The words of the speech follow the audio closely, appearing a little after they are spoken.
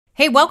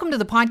Hey, welcome to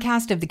the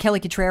podcast of the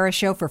Kelly Cutrara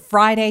Show for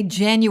Friday,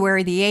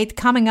 January the 8th.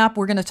 Coming up,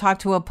 we're going to talk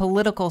to a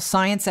political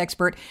science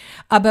expert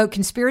about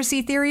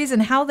conspiracy theories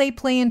and how they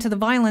play into the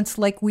violence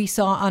like we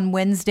saw on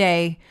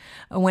Wednesday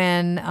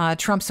when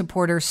Trump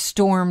supporters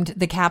stormed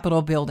the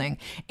Capitol building.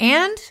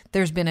 And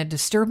there's been a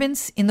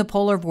disturbance in the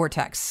polar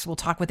vortex. We'll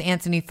talk with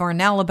Anthony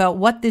Farnell about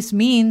what this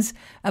means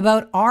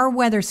about our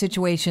weather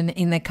situation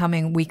in the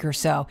coming week or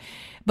so.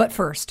 But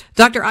first,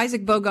 Dr.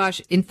 Isaac Bogosh,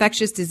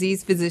 infectious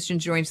disease physician,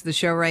 joins the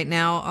show right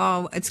now.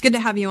 Oh, it's good to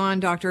have you on,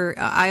 Doctor.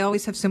 I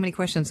always have so many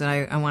questions that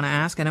I want to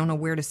ask. I don't know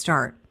where to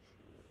start.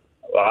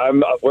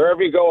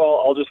 Wherever you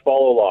go, I'll just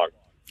follow along.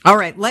 All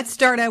right, let's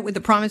start out with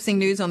the promising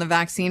news on the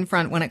vaccine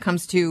front when it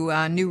comes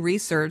to new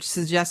research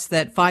suggests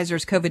that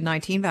Pfizer's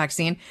COVID-19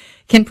 vaccine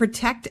can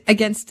protect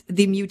against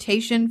the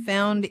mutation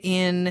found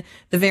in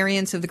the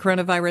variants of the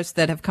coronavirus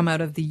that have come out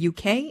of the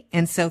UK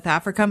and South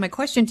Africa. My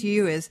question to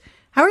you is,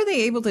 how are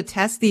they able to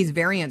test these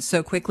variants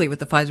so quickly with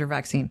the Pfizer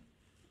vaccine?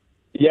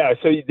 Yeah,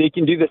 so they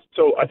can do this.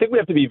 So I think we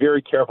have to be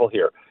very careful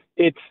here.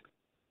 I'm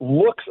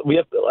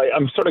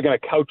sort of going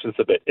to couch this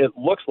a bit. It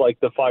looks like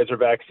the Pfizer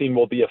vaccine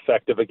will be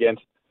effective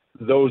against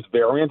those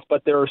variants,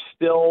 but there are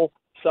still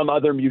some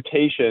other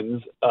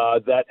mutations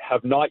that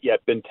have not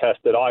yet been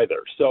tested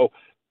either. So,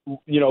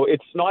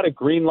 it's not a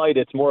green light,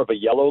 it's more of a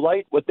yellow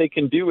light. What they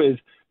can do is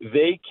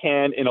they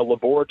can, in a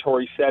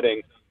laboratory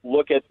setting,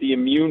 look at the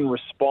immune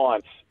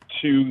response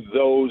to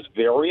those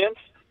variants,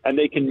 and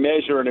they can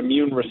measure an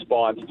immune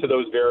response to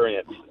those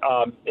variants.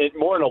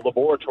 More in a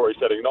laboratory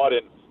setting, not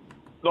in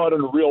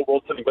a real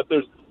world setting, but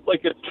there's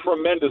like a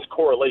tremendous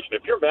correlation.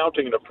 If you're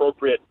mounting an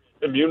appropriate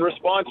immune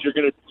response,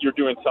 you're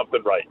doing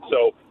something right.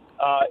 So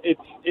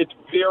it's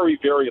very,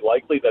 very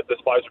likely that this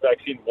Pfizer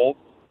vaccine won't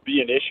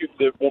be an issue.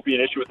 There won't be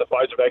an issue with the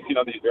Pfizer vaccine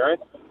on these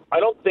variants. I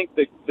don't think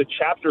the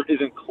chapter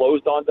isn't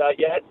closed on that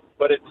yet,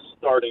 but it's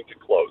starting to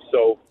close.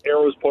 So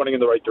arrows pointing in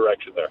the right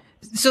direction there.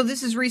 So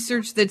this is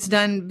research that's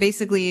done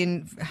basically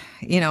in,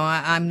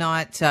 I'm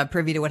not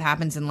privy to what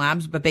happens in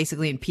labs, but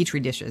basically in petri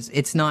dishes.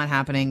 It's not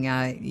happening,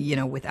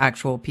 with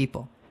actual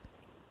people.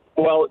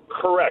 Well,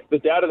 correct. The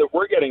data that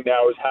we're getting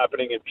now is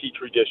happening in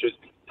petri dishes.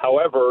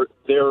 However,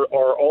 there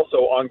are also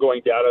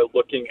ongoing data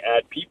looking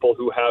at people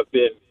who have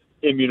been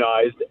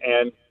immunized,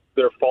 and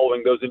they're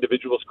following those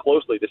individuals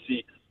closely to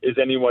see, is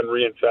anyone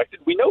reinfected?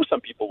 We know some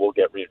people will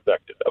get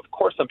reinfected. Of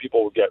course, some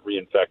people will get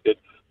reinfected.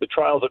 The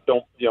trials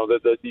don't,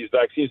 these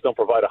vaccines don't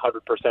provide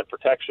 100%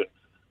 protection.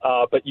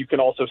 But you can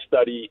also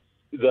study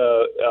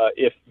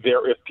if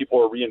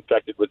people are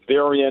reinfected with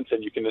variants,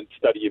 and you can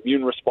study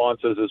immune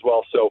responses as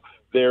well. So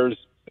there's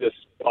this,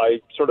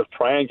 by sort of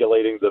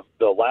triangulating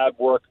the lab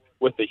work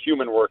with the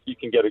human work, you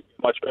can get a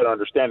much better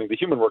understanding. The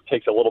human work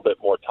takes a little bit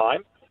more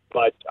time,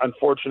 but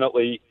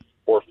unfortunately,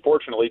 or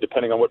fortunately,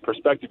 depending on what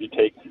perspective you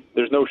take,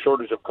 there's no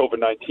shortage of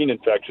COVID-19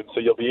 infections, so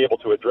you'll be able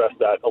to address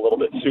that a little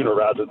bit sooner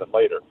rather than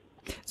later.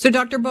 So,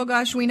 Dr.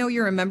 Bogosh, we know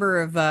you're a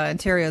member of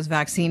Ontario's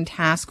vaccine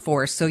task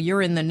force, so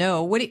you're in the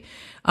know.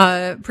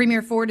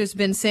 Premier Ford has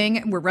been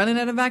saying, we're running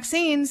out of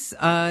vaccines.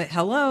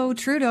 Hello,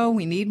 Trudeau,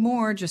 we need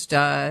more. Just,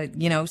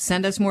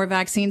 send us more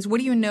vaccines. What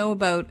do you know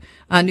about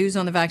news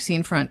on the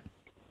vaccine front?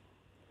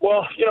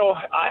 Well,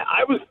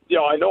 I was,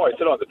 I know I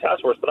sit on the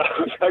task force, but I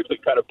was actually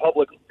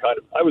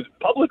I was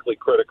publicly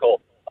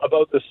critical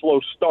about the slow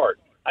start.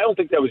 I don't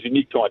think that was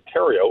unique to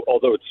Ontario,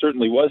 although it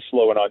certainly was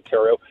slow in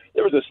Ontario.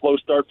 There was a slow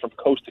start from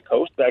coast to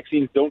coast.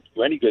 Vaccines don't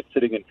do any good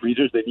sitting in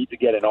freezers. They need to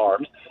get in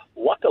arms.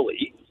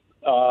 Luckily,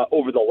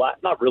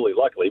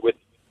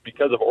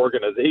 because of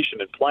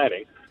organization and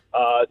planning,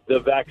 the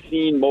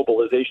vaccine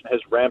mobilization has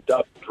ramped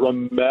up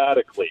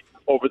dramatically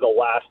over the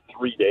last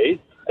 3 days.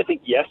 I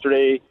think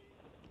yesterday,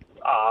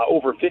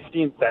 over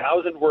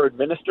 15,000 were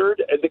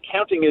administered, and the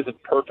counting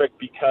isn't perfect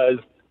because,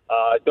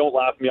 don't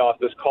laugh me off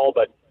this call,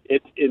 but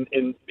it's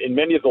in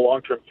many of the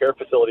long-term care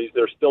facilities,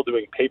 they're still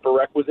doing paper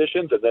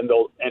requisitions, and then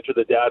they'll enter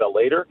the data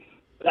later.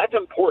 That's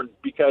important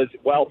because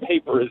while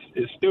paper is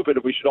stupid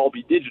and we should all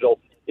be digital,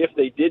 if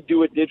they did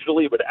do it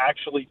digitally, it would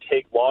actually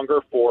take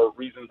longer for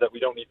reasons that we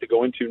don't need to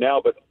go into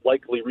now, but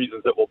likely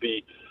reasons that will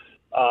be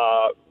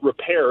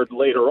repaired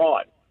later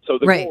on. So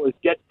the goal is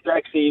get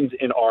vaccines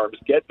in arms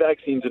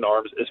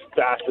as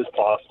fast as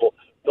possible.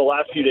 The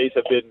last few days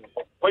have been,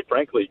 quite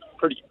frankly,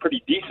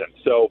 pretty decent.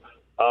 So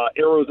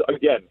arrows,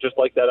 again, just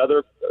like that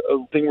other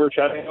thing we were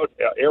chatting about,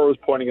 arrows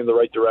pointing in the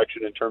right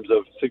direction in terms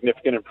of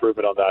significant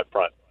improvement on that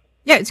front.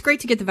 Yeah, it's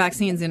great to get the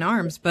vaccines in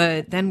arms,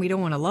 but then we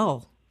don't want to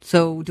lull.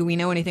 So do we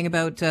know anything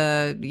about,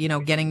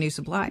 getting new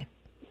supply?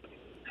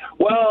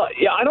 Well,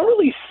 yeah, I don't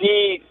really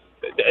see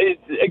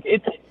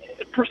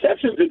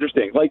perception's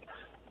interesting. Like,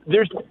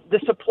 the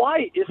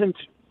supply isn't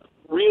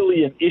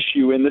really an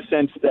issue in the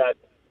sense that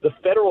the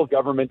federal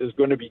government is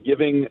going to be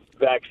giving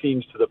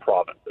vaccines to the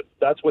provinces.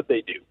 That's what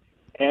they do.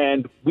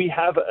 And we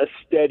have a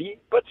steady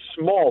but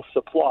small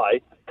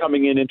supply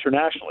coming in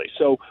internationally.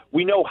 So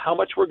we know how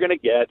much we're going to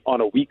get on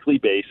a weekly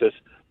basis,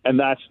 and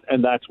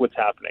that's what's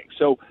happening.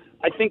 So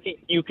I think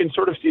you can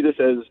sort of see this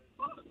as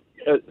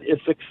a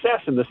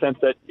success in the sense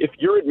that if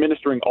you're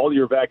administering all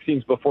your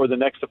vaccines before the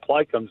next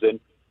supply comes in,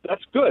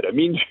 that's good. It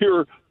means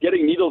you're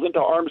getting needles into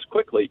arms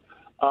quickly.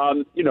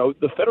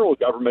 The federal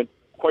government,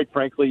 quite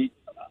frankly,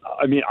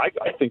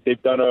 I think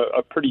they've done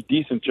a pretty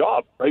decent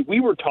job, right? We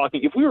were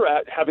talking, if we were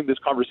having this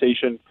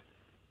conversation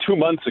 2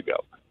 months ago,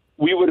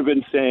 we would have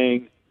been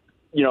saying,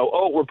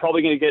 we're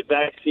probably going to get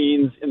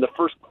vaccines in the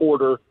first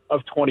quarter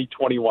of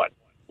 2021.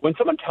 When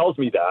someone tells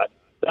me that,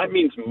 that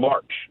means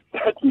March.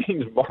 That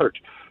means March.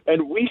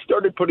 And we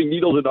started putting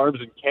needles in arms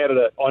in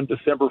Canada on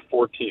December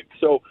 14th.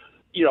 So,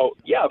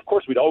 of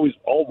course, we'd always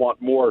all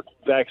want more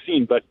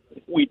vaccine, but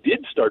we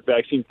did start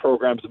vaccine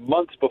programs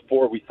months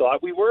before we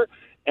thought we were,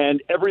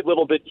 and every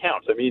little bit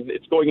counts. I mean,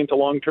 it's going into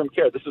long-term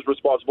care. This is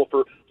responsible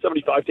for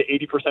 75 to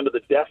 80% of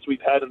the deaths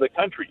we've had in the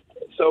country.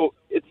 So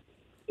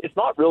it's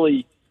not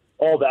really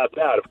all that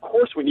bad. Of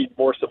course, we need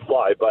more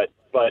supply, but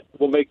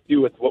we'll make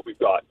do with what we've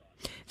got.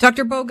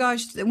 Dr.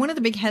 Bogoch, one of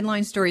the big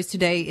headline stories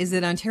today is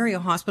that Ontario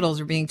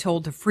hospitals are being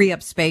told to free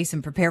up space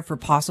and prepare for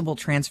possible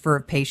transfer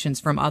of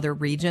patients from other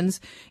regions,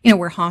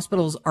 where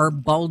hospitals are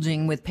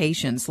bulging with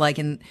patients, like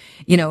in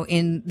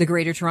the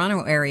Greater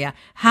Toronto area.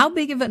 How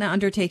big of an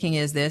undertaking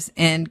is this?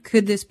 And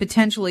could this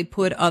potentially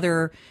put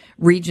other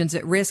regions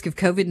at risk of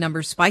COVID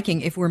numbers spiking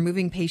if we're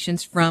moving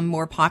patients from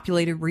more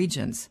populated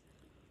regions?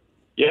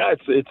 Yeah,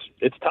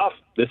 it's tough.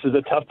 This is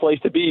a tough place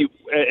to be.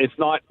 It's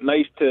not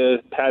nice to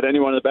pat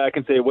anyone on the back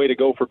and say, way to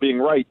go for being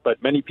right.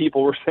 But many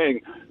people were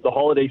saying the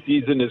holiday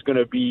season is going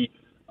to be,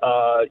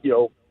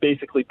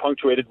 basically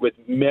punctuated with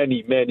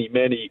many, many,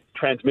 many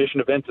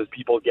transmission events as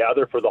people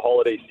gather for the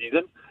holiday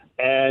season.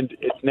 And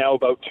it's now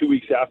about 2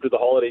 weeks after the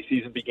holiday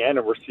season began,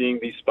 and we're seeing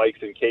these spikes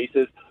in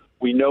cases.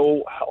 We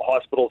know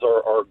hospitals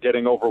are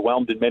getting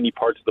overwhelmed in many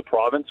parts of the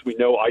province. We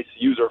know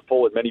ICUs are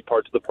full in many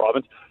parts of the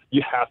province.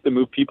 You have to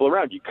move people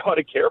around. You got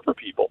to care for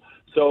people.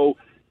 So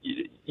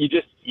you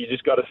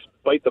just got to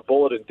bite the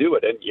bullet and do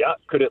it. And yeah,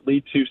 could it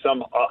lead to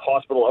some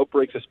hospital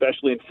outbreaks,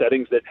 especially in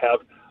settings that have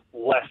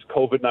less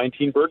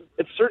COVID-19 burden?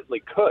 It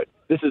certainly could.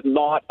 This is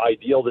not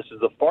ideal. This is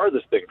the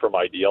farthest thing from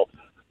ideal.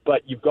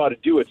 But you've got to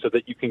do it so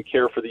that you can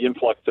care for the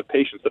influx of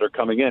patients that are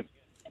coming in.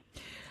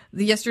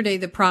 Yesterday,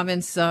 the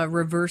province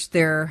reversed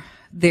their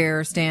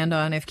stand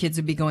on if kids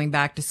would be going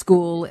back to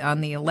school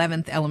on the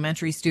 11th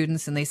elementary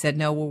students, and they said,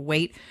 no, we'll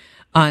wait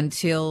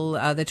until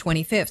the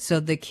 25th. So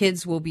the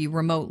kids will be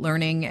remote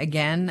learning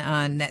again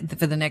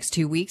for the next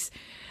 2 weeks.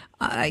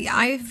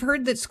 I've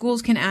heard that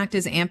schools can act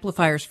as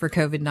amplifiers for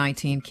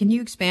COVID-19. Can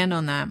you expand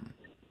on that?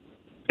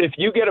 If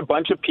you get a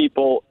bunch of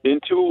people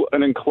into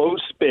an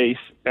enclosed space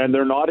and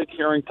they're not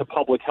adhering to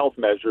public health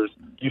measures,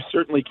 you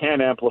certainly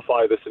can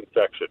amplify this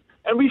infection.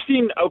 And we've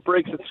seen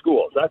outbreaks at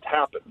schools. That's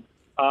happened.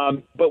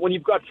 But when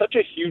you've got such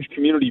a huge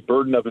community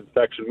burden of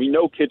infection, we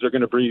know kids are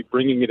going to be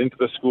bringing it into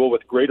the school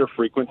with greater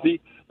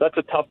frequency. That's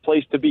a tough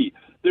place to be.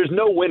 There's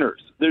no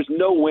winners. There's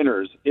no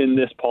winners in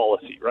this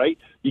policy, right?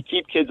 You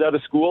keep kids out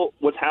of school.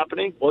 What's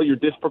happening? Well, you're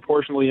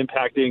disproportionately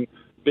impacting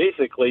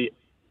basically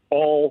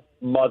all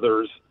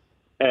mothers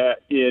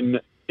in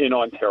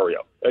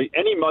Ontario.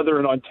 Any mother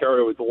in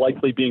Ontario is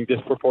likely being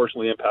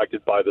disproportionately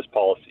impacted by this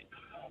policy.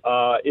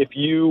 If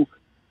you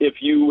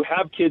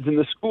have kids in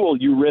the school,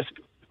 you risk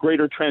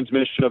greater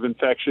transmission of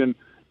infection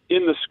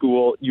in the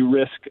school. You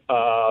risk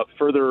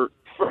further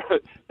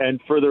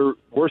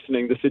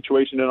worsening the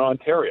situation in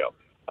Ontario,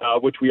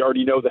 which we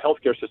already know the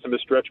healthcare system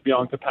is stretched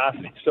beyond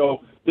capacity.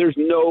 So there's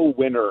no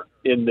winner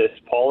in this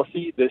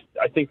policy.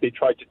 I think they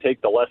tried to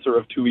take the lesser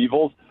of two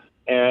evils,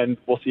 and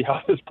we'll see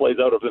how this plays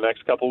out over the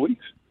next couple of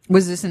weeks.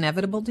 Was this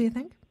inevitable, do you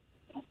think?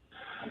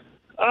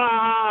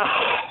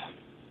 I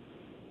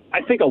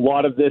think a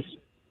lot of this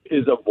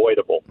is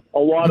avoidable. A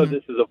lot of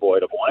this is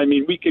avoidable. I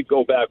mean, we could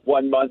go back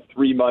 1 month,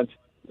 3 months,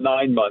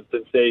 9 months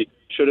and say,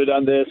 should have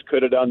done this,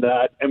 could have done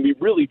that. And we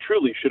really,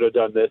 truly should have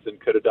done this and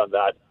could have done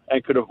that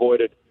and could have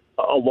avoided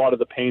a lot of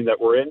the pain that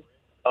we're in.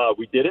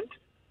 We didn't.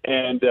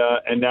 And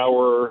now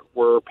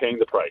we're paying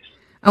the price.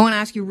 I want to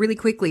ask you really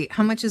quickly,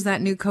 how much is that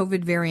new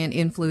COVID variant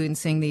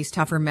influencing these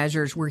tougher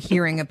measures? We're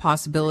hearing a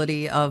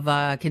possibility of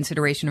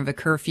consideration of a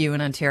curfew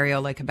in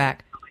Ontario like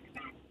Quebec.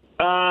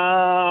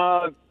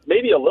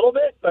 Maybe a little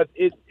bit, but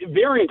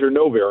variant or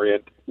no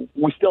variant,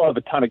 we still have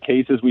a ton of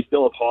cases. We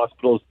still have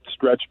hospitals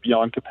stretched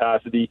beyond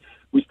capacity.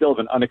 We still have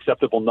an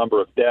unacceptable number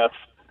of deaths,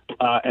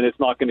 and it's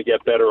not going to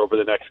get better over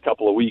the next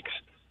couple of weeks.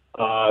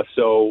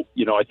 So,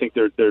 I think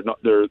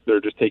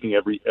they're just taking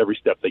every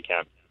step they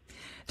can.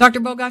 Dr.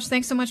 Bogoch,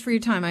 thanks so much for your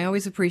time. I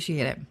always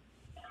appreciate it.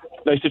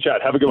 Nice to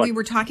chat. Have a good one. We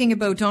were talking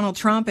about Donald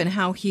Trump and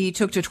how he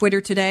took to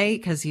Twitter today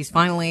because he's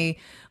finally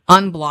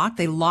unblocked.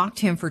 They locked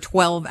him for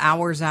 12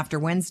 hours after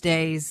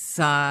Wednesday's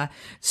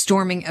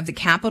storming of the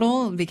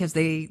Capitol because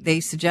they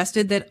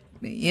suggested that,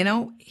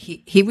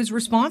 he was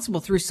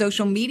responsible through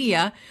social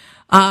media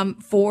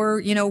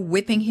for,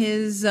 whipping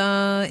his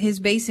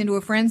base into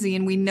a frenzy.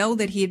 And we know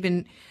that he had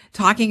been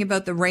talking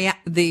about the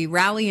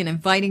rally and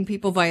inviting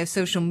people via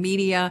social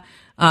media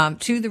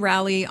to the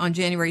rally on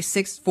January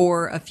 6th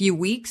for a few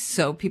weeks.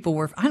 So people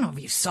were, I don't know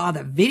if you saw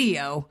the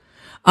video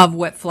of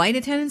what flight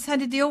attendants had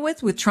to deal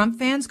with Trump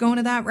fans going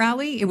to that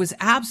rally. It was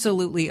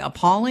absolutely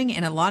appalling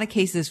and in a lot of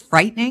cases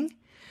frightening.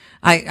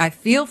 I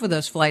feel for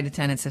those flight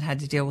attendants that had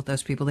to deal with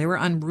those people. They were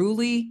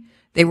unruly.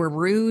 They were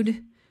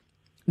rude.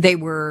 They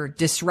were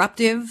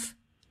disruptive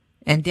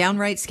and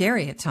downright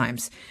scary at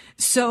times.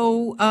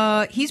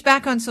 So he's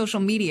back on social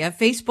media.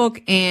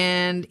 Facebook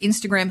and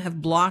Instagram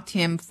have blocked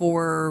him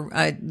for,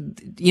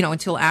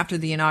 until after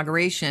the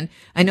inauguration.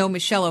 I know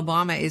Michelle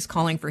Obama is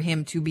calling for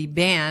him to be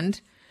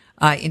banned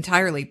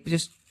entirely,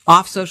 just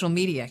off social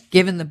media,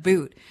 given the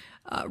boot.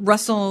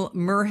 Russell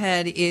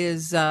Murhead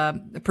is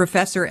a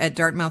professor at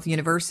Dartmouth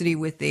University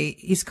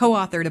he's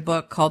co-authored a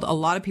book called A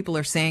Lot of People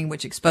Are Saying,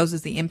 which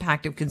exposes the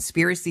impact of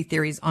conspiracy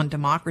theories on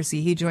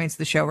democracy. He joins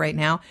the show right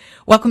now.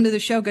 Welcome to the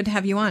show. Good to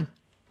have you on.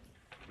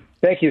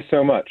 Thank you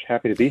so much.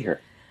 Happy to be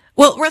here.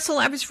 Well, Russell,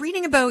 I was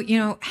reading about,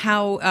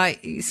 how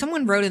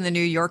someone wrote in the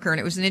New Yorker, and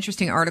it was an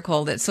interesting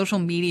article, that social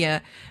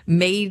media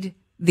made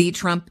the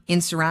Trump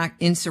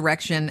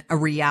insurrection a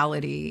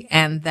reality,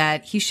 and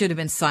that he should have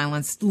been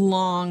silenced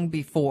long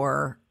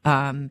before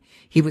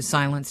he was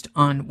silenced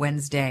on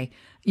Wednesday.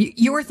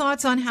 Your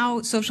thoughts on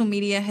how social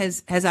media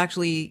has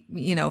actually,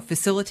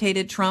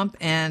 facilitated Trump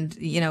and,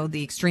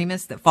 the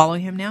extremists that follow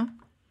him now?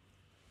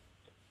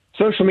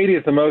 Social media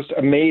is the most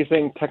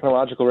amazing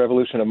technological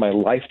revolution of my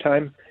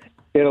lifetime.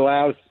 It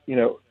allows,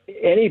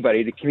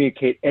 anybody to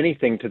communicate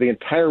anything to the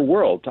entire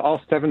world, to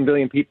all 7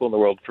 billion people in the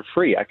world for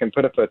free. I can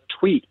put up a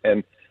tweet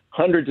and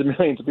hundreds of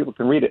millions of people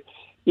can read it.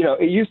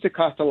 It used to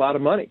cost a lot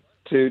of money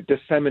to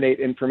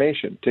disseminate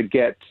information, to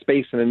get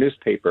space in a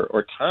newspaper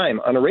or time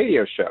on a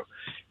radio show.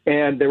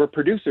 And there were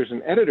producers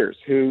and editors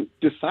who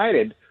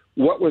decided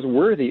what was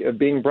worthy of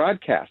being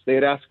broadcast. They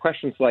had asked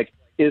questions like,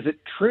 is it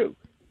true?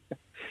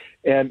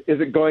 And is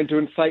it going to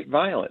incite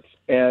violence?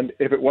 And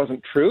if it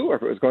wasn't true, or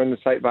if it was going to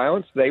incite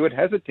violence, they would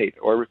hesitate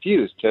or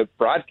refuse to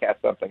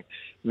broadcast something.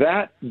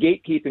 That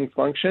gatekeeping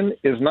function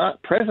is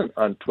not present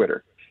on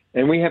Twitter.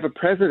 And we have a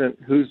president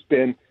who's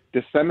been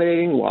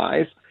disseminating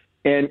lies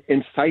and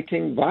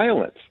inciting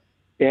violence.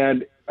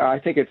 And I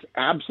think it's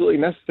absolutely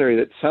necessary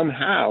that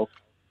somehow,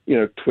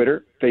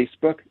 Twitter,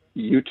 Facebook,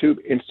 YouTube,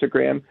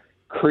 Instagram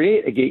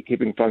create a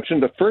gatekeeping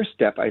function. The first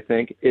step, I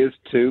think, is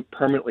to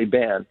permanently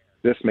ban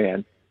this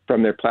man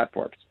from their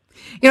platforms.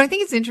 I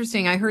think it's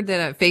interesting. I heard that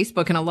at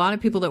Facebook, and a lot of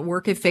people that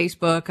work at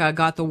Facebook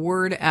got the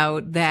word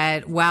out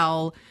that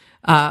while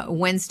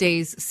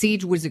Wednesday's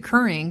siege was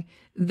occurring,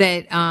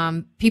 that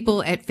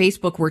people at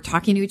Facebook were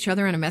talking to each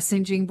other on a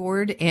messaging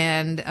board,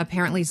 and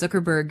apparently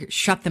Zuckerberg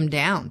shut them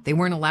down. They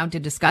weren't allowed to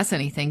discuss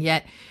anything,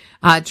 yet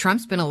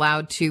Trump's been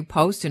allowed to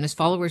post, and his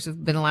followers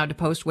have been allowed to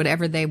post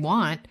whatever they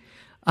want,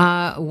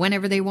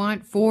 whenever they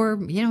want for,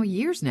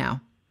 years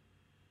now.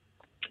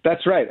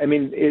 That's right. I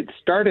mean, it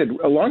started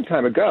a long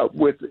time ago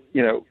with,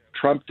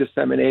 Trump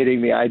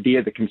disseminating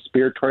the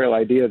conspiratorial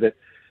idea that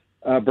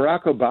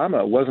Barack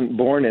Obama wasn't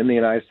born in the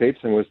United States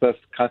and was thus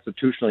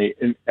constitutionally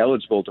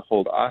ineligible to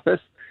hold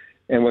office,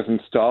 and was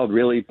installed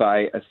really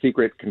by a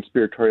secret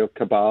conspiratorial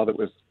cabal that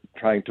was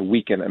trying to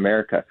weaken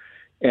America.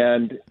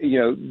 And,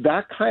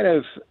 that kind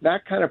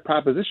of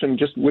proposition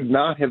just would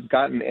not have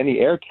gotten any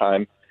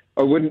airtime,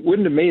 or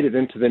wouldn't have made it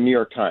into the New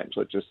York Times,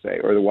 let's just say,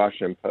 or the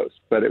Washington Post.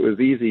 But it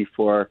was easy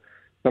for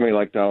somebody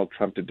like Donald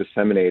Trump to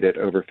disseminate it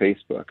over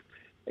Facebook.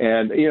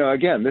 And,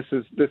 again, this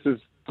is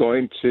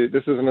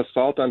an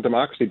assault on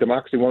democracy.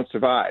 Democracy won't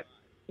survive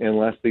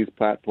unless these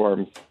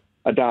platforms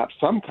adopt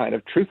some kind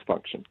of truth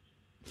function.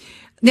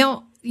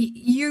 Now,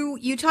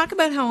 you talk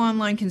about how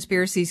online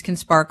conspiracies can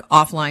spark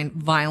offline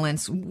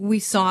violence. We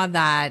saw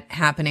that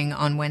happening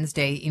on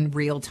Wednesday in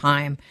real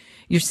time.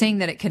 You're saying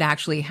that it could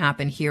actually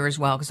happen here as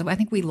well, because I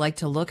think we like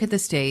to look at the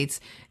states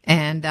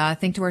and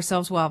think to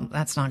ourselves, well,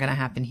 that's not going to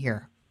happen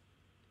here.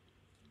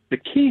 The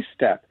key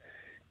step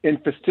in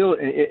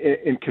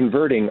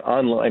converting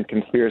online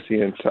conspiracy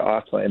into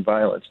offline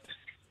violence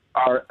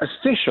are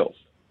officials,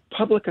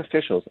 public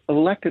officials,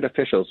 elected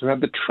officials who have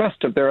the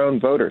trust of their own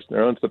voters,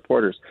 their own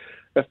supporters,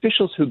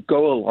 officials who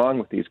go along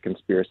with these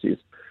conspiracies,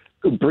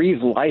 who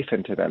breathe life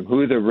into them,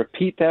 who either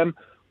repeat them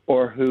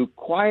or who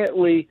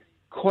quietly,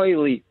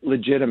 coyly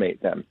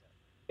legitimate them.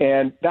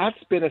 And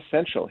that's been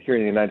essential here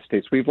in the United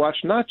States. We've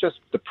watched not just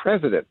the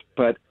president,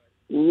 but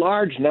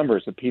large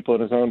numbers of people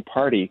in his own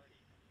party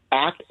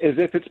act as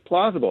if it's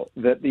plausible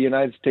that the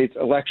United States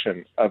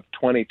election of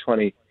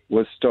 2020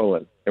 was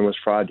stolen and was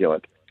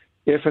fraudulent.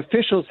 If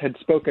officials had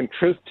spoken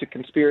truth to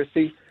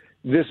conspiracy,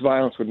 this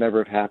violence would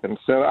never have happened.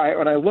 So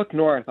when I look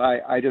north,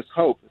 I just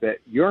hope that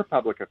your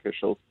public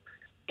officials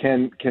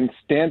can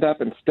stand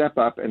up and step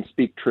up and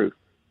speak truth.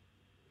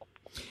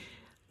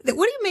 What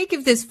do you make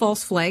of this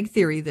false flag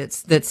theory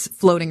that's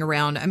floating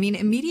around? I mean,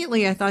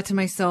 immediately I thought to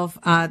myself,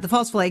 the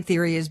false flag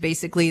theory is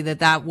basically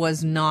that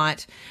was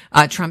not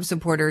Trump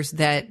supporters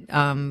that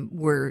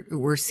were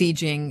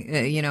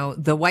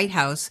sieging, the White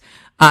House,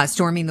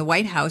 storming the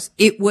White House.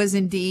 It was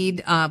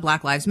indeed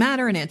Black Lives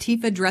Matter and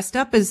Antifa dressed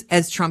up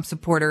as Trump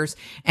supporters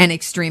and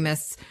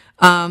extremists.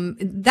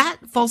 That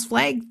false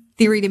flag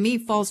theory to me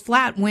falls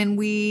flat when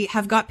we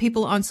have got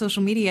people on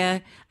social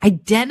media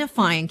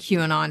identifying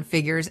QAnon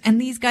figures,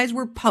 and these guys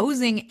were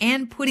posing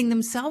and putting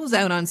themselves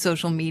out on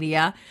social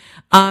media.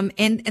 And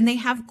they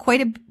have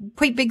quite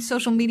big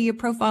social media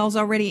profiles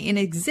already in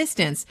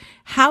existence.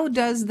 How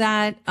does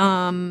that,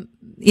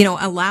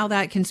 allow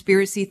that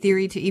conspiracy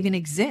theory to even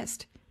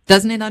exist?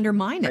 Doesn't it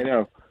undermine it? I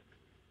know.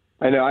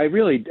 I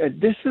really,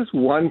 this is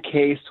one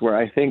case where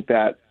I think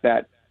that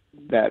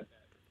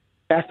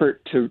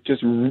effort to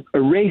just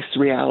erase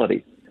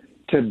reality,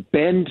 to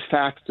bend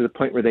facts to the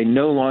point where they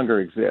no longer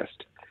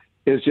exist,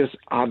 is just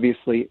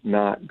obviously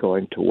not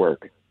going to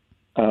work.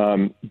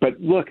 But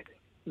look,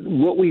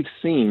 what we've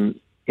seen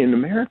in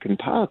American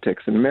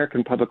politics and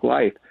American public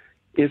life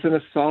is an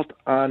assault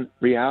on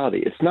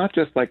reality. It's not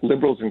just like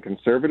liberals and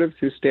conservatives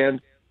who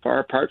stand far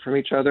apart from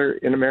each other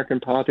in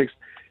American politics.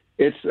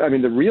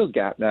 The real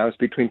gap now is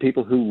between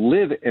people who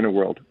live in a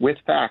world with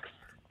facts,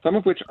 some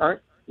of which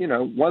aren't,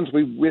 ones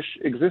we wish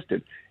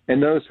existed,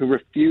 and those who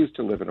refuse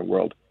to live in a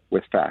world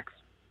with facts.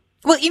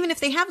 Well, even if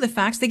they have the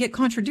facts, they get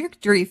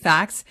contradictory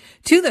facts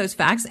to those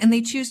facts, and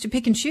they choose to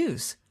pick and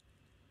choose.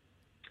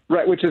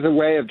 Right, which is a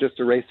way of just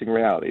erasing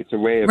reality. It's a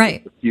way of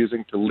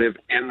refusing to live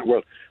in the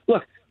world.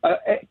 Look,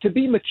 to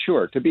be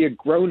mature, to be a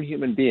grown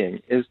human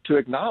being, is to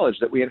acknowledge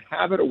that we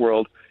inhabit a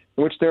world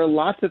in which there are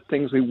lots of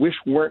things we wish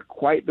weren't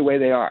quite the way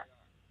they are,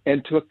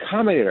 and to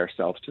accommodate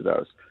ourselves to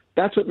those.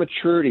 That's what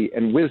maturity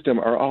and wisdom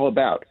are all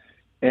about.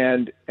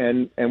 And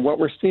what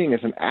we're seeing is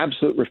an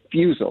absolute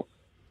refusal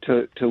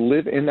to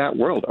live in that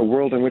world, a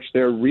world in which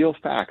there are real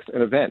facts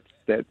and events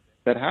that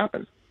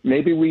happen.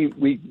 Maybe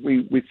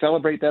we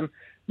celebrate them.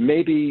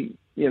 Maybe,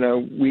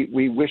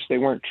 we wish they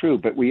weren't true,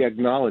 but we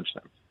acknowledge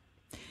them.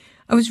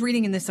 I was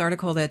reading in this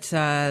article that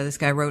this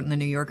guy wrote in the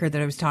New Yorker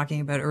that I was talking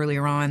about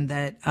earlier on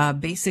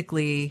that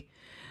basically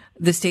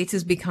the States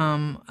has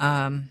become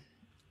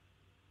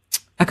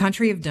a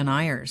country of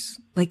deniers.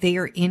 Like, they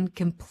are in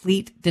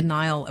complete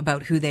denial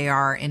about who they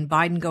are. And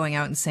Biden going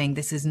out and saying,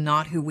 this is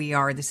not who we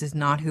are, this is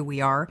not who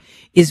we are,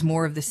 is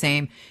more of the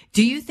same.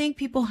 Do you think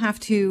people have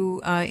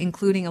to,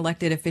 including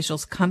elected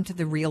officials, come to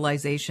the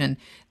realization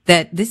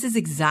that this is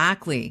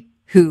exactly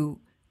who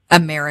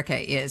America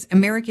is?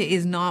 America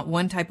is not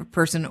one type of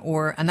person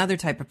or another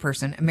type of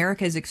person.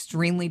 America is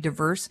extremely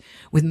diverse,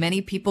 with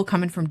many people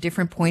coming from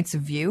different points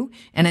of view.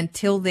 And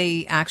until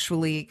they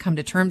actually come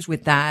to terms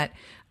with that,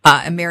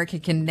 America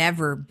can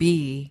never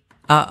be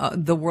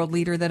the world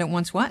leader that it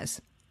once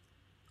was,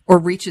 or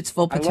reach its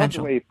full potential. I love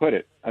the way you put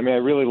it. I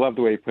really love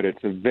the way you put it.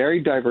 It's a very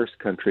diverse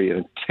country,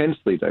 an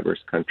intensely diverse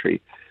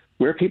country,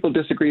 where people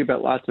disagree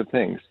about lots of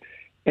things.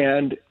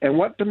 And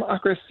what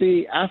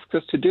democracy asks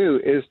us to do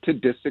is to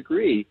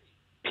disagree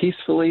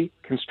peacefully,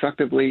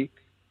 constructively,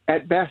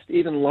 at best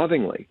even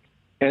lovingly.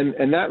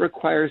 And that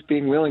requires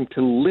being willing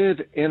to live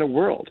in a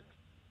world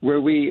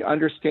where we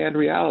understand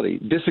reality.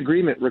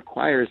 Disagreement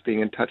requires being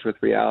in touch with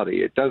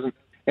reality. It doesn't.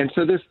 And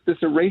so this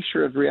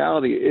erasure of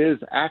reality is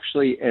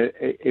actually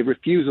a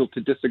refusal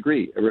to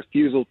disagree, a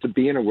refusal to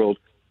be in a world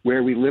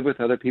where we live with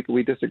other people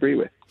we disagree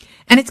with.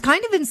 And it's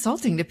kind of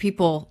insulting to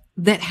people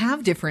that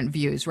have different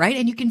views, right?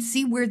 And you can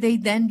see where they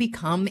then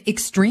become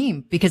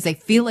extreme because they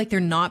feel like they're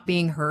not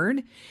being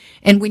heard.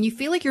 And when you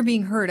feel like you're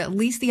being heard, at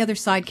least the other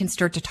side can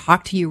start to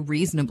talk to you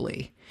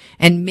reasonably.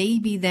 And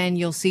maybe then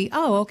you'll see,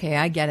 oh, okay,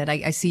 I get it.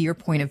 I see your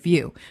point of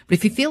view. But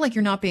if you feel like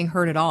you're not being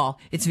heard at all,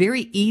 it's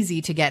very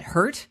easy to get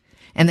hurt.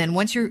 And then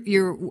once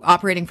you're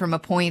operating from a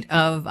point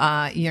of,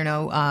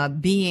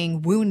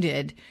 being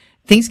wounded,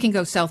 things can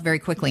go south very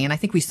quickly. And I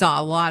think we saw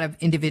a lot of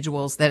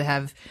individuals that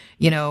have,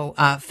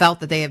 felt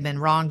that they have been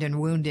wronged and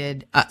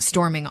wounded,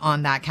 storming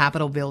on that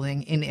Capitol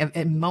building in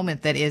a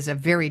moment that is a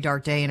very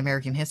dark day in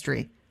American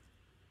history.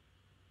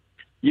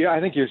 Yeah,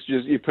 I think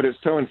you put it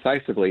so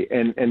incisively.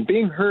 And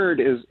being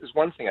heard is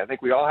one thing. I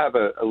think we all have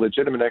a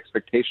legitimate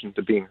expectation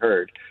to being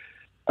heard.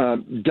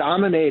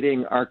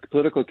 Dominating our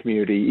political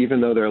community,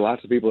 even though there are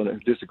lots of people who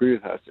disagree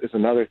with us, is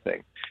another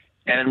thing.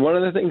 And one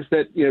of the things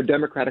that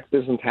democratic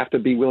citizens have to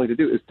be willing to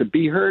do is to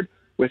be heard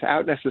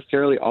without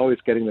necessarily always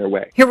getting their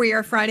way. Here we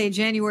are, Friday,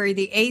 January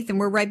the 8th, and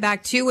we're right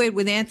back to it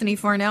with Anthony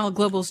Farnell,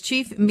 Global's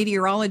chief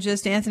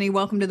meteorologist. Anthony,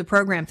 welcome to the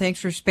program.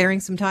 Thanks for sparing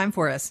some time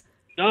for us.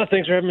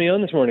 Thanks for having me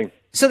on this morning.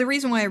 So the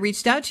reason why I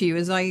reached out to you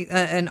is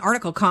an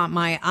article caught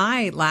my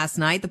eye last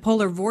night. The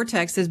polar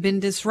vortex has been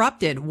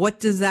disrupted. What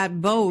does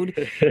that bode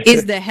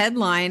is the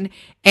headline.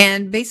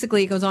 And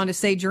basically it goes on to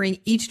say, during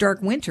each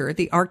dark winter,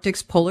 the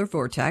Arctic's polar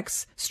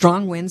vortex,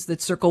 strong winds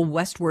that circle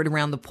westward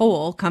around the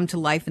pole, come to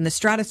life in the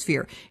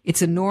stratosphere.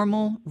 It's a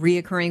normal,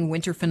 reoccurring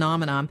winter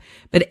phenomenon.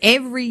 But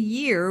every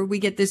year we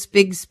get this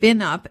big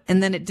spin up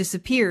and then it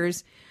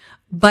disappears.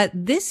 But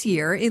this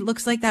year, it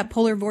looks like that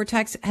polar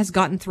vortex has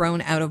gotten thrown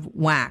out of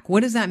whack. What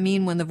does that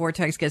mean when the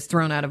vortex gets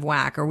thrown out of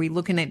whack? Are we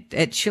looking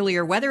at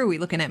chillier weather? Are we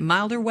looking at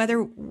milder weather?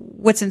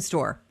 What's in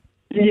store?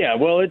 Yeah,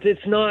 well,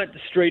 it's not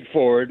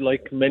straightforward.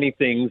 Like many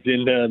things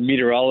in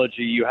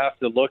meteorology, you have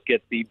to look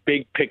at the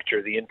big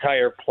picture, the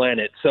entire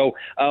planet. So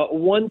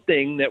one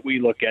thing that we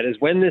look at is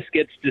when this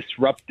gets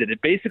disrupted, it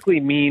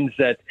basically means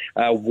that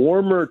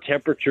warmer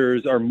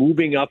temperatures are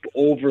moving up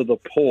over the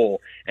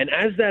pole. And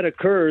as that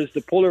occurs,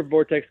 the polar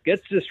vortex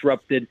gets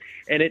disrupted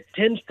and it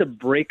tends to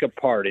break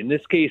apart. In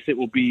this case, it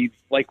will be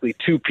likely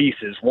two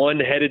pieces, one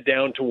headed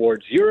down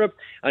towards Europe,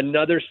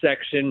 another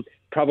section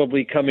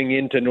probably coming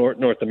into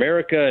North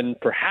America and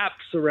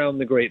perhaps around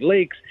the Great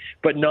Lakes,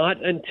 but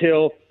not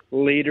until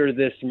later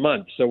this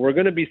month. So we're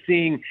going to be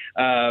seeing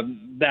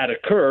that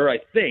occur, I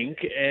think,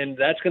 and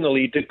that's going to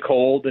lead to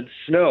cold and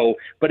snow,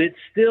 but it's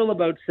still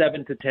about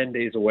 7 to 10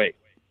 days away.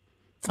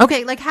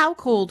 Okay, like how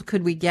cold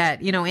could we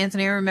get? You know,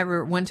 Anthony, I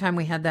remember one time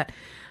we had that,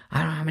 I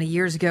don't know how many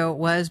years ago it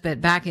was,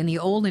 but back in the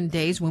olden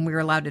days when we were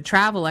allowed to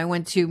travel, I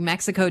went to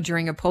Mexico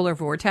during a polar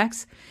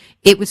vortex.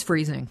 It was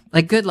freezing.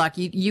 Like, good luck.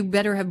 You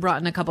better have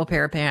brought in a couple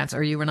pair of pants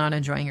or you were not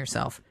enjoying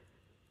yourself.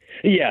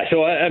 Yeah,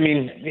 so, I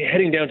mean,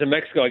 heading down to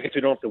Mexico, I guess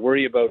we don't have to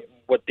worry about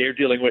what they're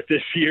dealing with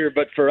this year.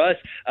 But for us,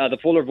 the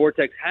polar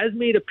vortex has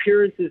made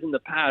appearances in the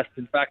past.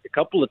 In fact, a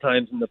couple of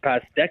times in the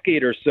past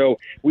decade or so,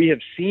 we have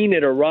seen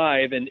it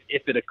arrive. And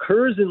if it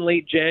occurs in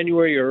late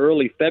January or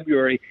early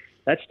February,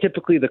 that's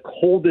typically the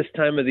coldest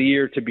time of the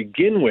year to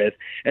begin with.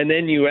 And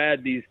then you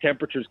add these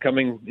temperatures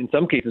coming, in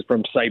some cases,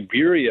 from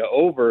Siberia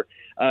over.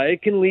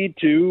 It can lead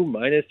to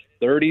minus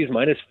 30s,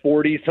 minus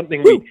 40s,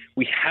 something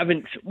we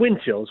haven't, wind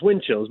chills,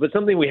 but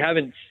something we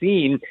haven't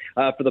seen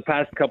for the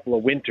past couple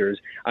of winters.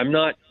 I'm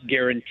not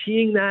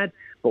guaranteeing that,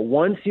 but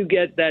once you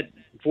get that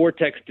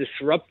vortex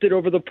disrupted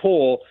over the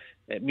pole,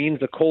 it means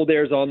the cold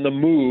air is on the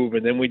move,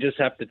 and then we just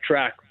have to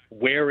track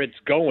where it's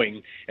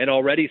going. And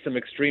already some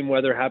extreme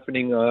weather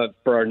happening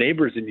for our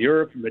neighbors in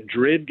Europe.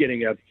 Madrid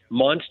getting a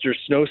monster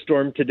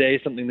snowstorm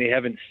today, something they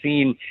haven't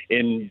seen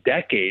in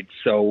decades.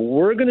 So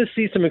we're going to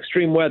see some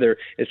extreme weather.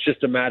 It's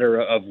just a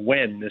matter of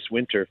when this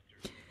winter.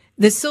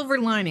 The silver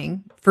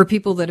lining for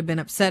people that have been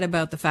upset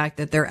about the fact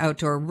that their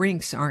outdoor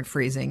rinks aren't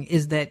freezing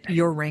is that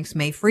your rinks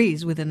may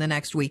freeze within the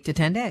next week to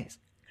 10 days.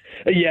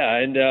 Yeah,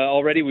 and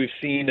already we've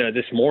seen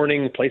this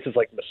morning places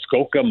like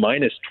Muskoka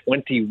minus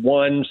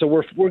 21.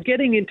 So we're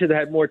getting into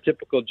that more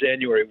typical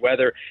January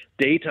weather.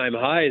 Daytime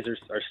highs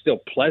are still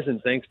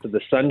pleasant thanks to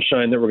the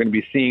sunshine that we're going to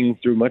be seeing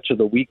through much of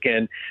the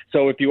weekend.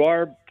 So if you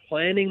are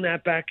planning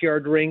that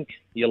backyard rink,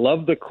 you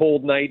love the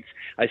cold nights,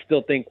 I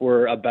still think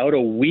we're about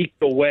a week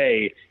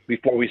away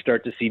before we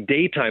start to see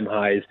daytime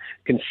highs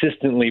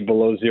consistently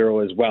below zero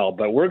as well.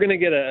 But we're going to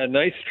get a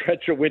nice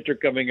stretch of winter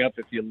coming up.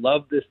 If you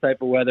love this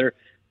type of weather,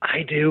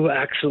 I do,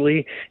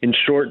 actually, in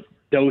short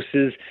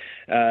doses.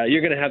 You're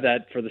going to have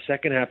that for the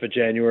second half of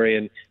January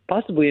and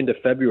possibly into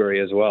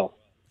February as well.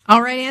 All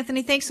right,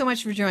 Anthony, thanks so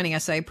much for joining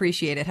us. I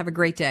appreciate it. Have a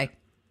great day.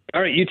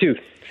 All right, you too.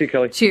 See you,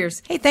 Kelly.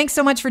 Cheers. Hey, thanks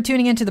so much for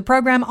tuning into the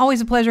program.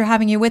 Always a pleasure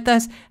having you with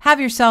us.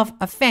 Have yourself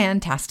a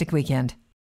fantastic weekend.